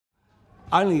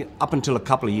Only up until a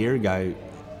couple of years ago,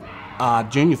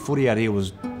 junior footy out here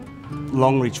was,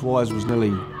 Longreach wise, was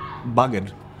nearly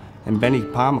buggered, and Benny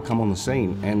Palmer come on the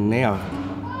scene, and now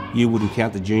you wouldn't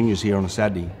count the juniors here on a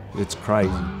Saturday. It's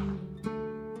crazy.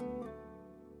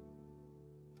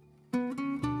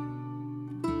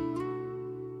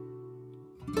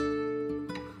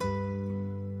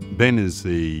 Ben is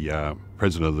the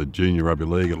president of the Junior Rugby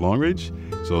League at Longreach.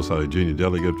 He's also a junior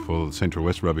delegate for the Central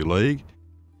West Rugby League.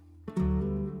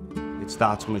 It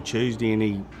starts on a Tuesday, and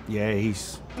he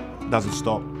doesn't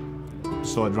stop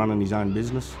besides running his own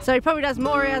business. So he probably does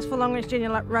more hours for Longreach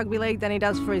Junior Rugby League than he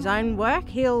does for his own work.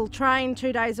 He'll train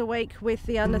 2 days a week with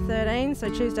the under-13s, so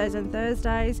Tuesdays and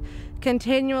Thursdays,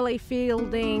 continually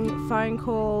fielding phone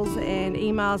calls and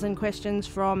emails and questions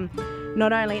from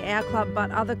not only our club but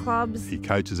other clubs. He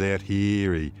coaches out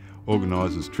here, he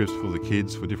organises trips for the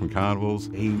kids for different carnivals.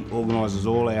 He organises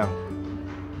all our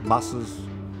buses,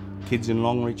 kids in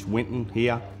Longreach, Winton,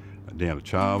 here. Down to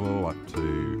Charvel, up to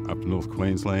North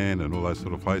Queensland and all those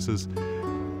sort of places.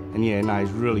 And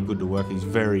he's really good to work. He's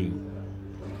he's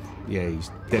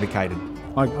dedicated.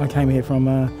 I came here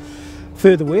from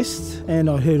further west, and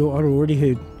I'd already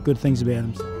heard good things about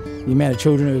him. The amount of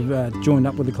children who've joined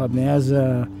up with the club now has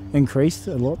increased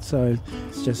a lot, so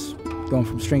it's just gone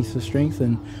from strength to strength,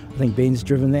 and I think Ben's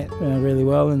driven that really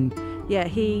well. And yeah,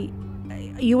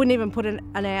 you wouldn't even put an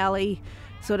hourly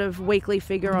sort of weekly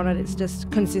figure on it. It's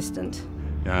just consistent.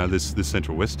 This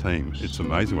Central West team, it's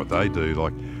amazing what they do.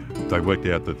 Like, they worked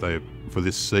out that for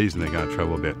this season they're going to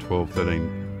travel about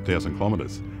 13,000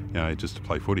 kilometres, just to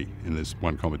play footy in this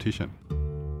one competition.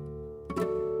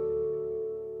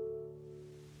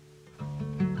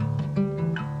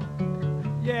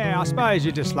 Yeah, I suppose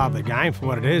you just love the game for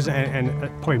what it is, and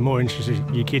probably more interested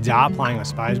your kids are playing, I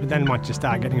suppose. But then once you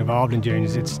start getting involved in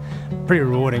juniors, it's pretty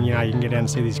rewarding. You can get down and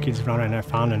see these kids run and have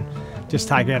fun, and just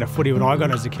take out a footy what I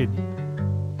got as a kid.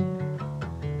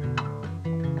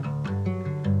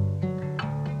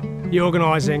 You're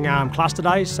organising cluster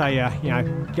days, so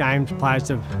games, players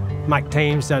to make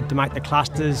teams to make the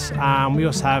clusters. We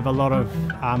also have a lot of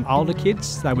older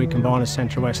kids that we combine as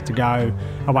Central West to go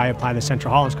away and play the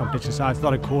Central Highlands competition. So it's a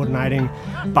lot of coordinating,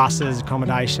 buses,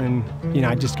 accommodation,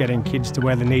 just getting kids to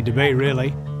where they need to be,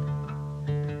 really.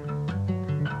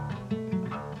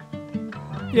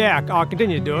 Yeah, I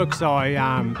continue to do it because I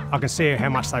can see how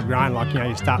much they've grown. Like,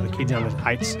 you start with kids under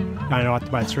 8s, going right the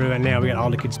way through, and now we got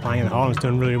older kids playing in the Highlands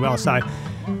doing really well. So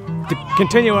to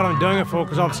continue what I'm doing it for,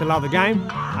 because obviously I love the game.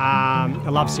 I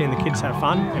love seeing the kids have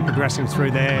fun and progressing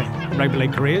through their rugby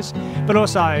league careers. But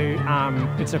also,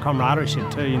 it's a camaraderie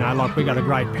shit too. Like, we got a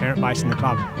great parent base in the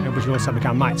club, which we also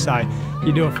become mates. So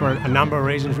you do it for a number of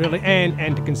reasons, really,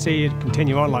 and to see it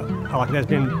continue on. Like there's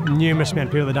been numerous amount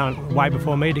of people that have done it way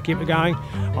before me to keep it going.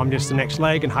 I'm just the next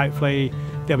leg, and hopefully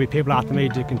there'll be people after me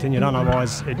to continue it on.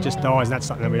 Otherwise, it just dies, and that's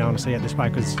something that we don't want to see at this way,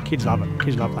 because kids love it.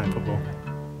 Kids love playing football.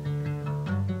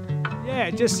 Yeah,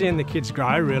 just seeing the kids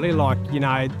grow, really,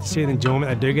 seeing the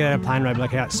enjoyment they do get out of playing rugby,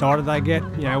 how excited they get.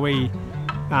 You're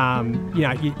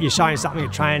showing something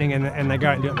at training, and they go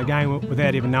out and do it in the game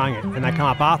without even knowing it, and they come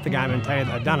up after the game and tell you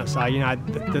that they've done it. So,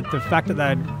 the fact that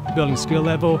they're building skill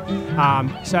level,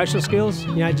 social skills,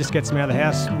 just gets them out of the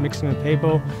house, mixing with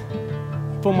people.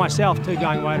 For myself too,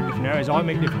 going away to different areas, I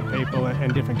meet different people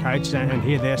and different coaches and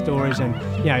hear their stories, and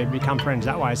become friends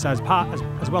that way. So as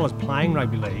well as playing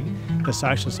rugby league, the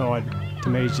social side to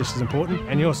me is just as important.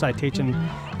 And you're also teaching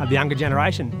the younger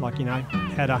generation, how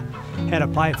to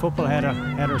play football, how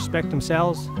to respect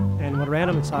themselves and what around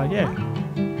them. And so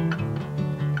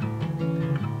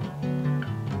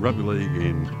Rugby league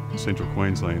in Central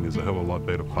Queensland is a hell of a lot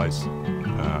better place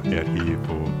out here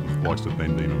for the likes of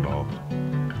Ben being involved.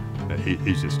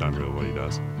 He's just done really what he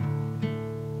does.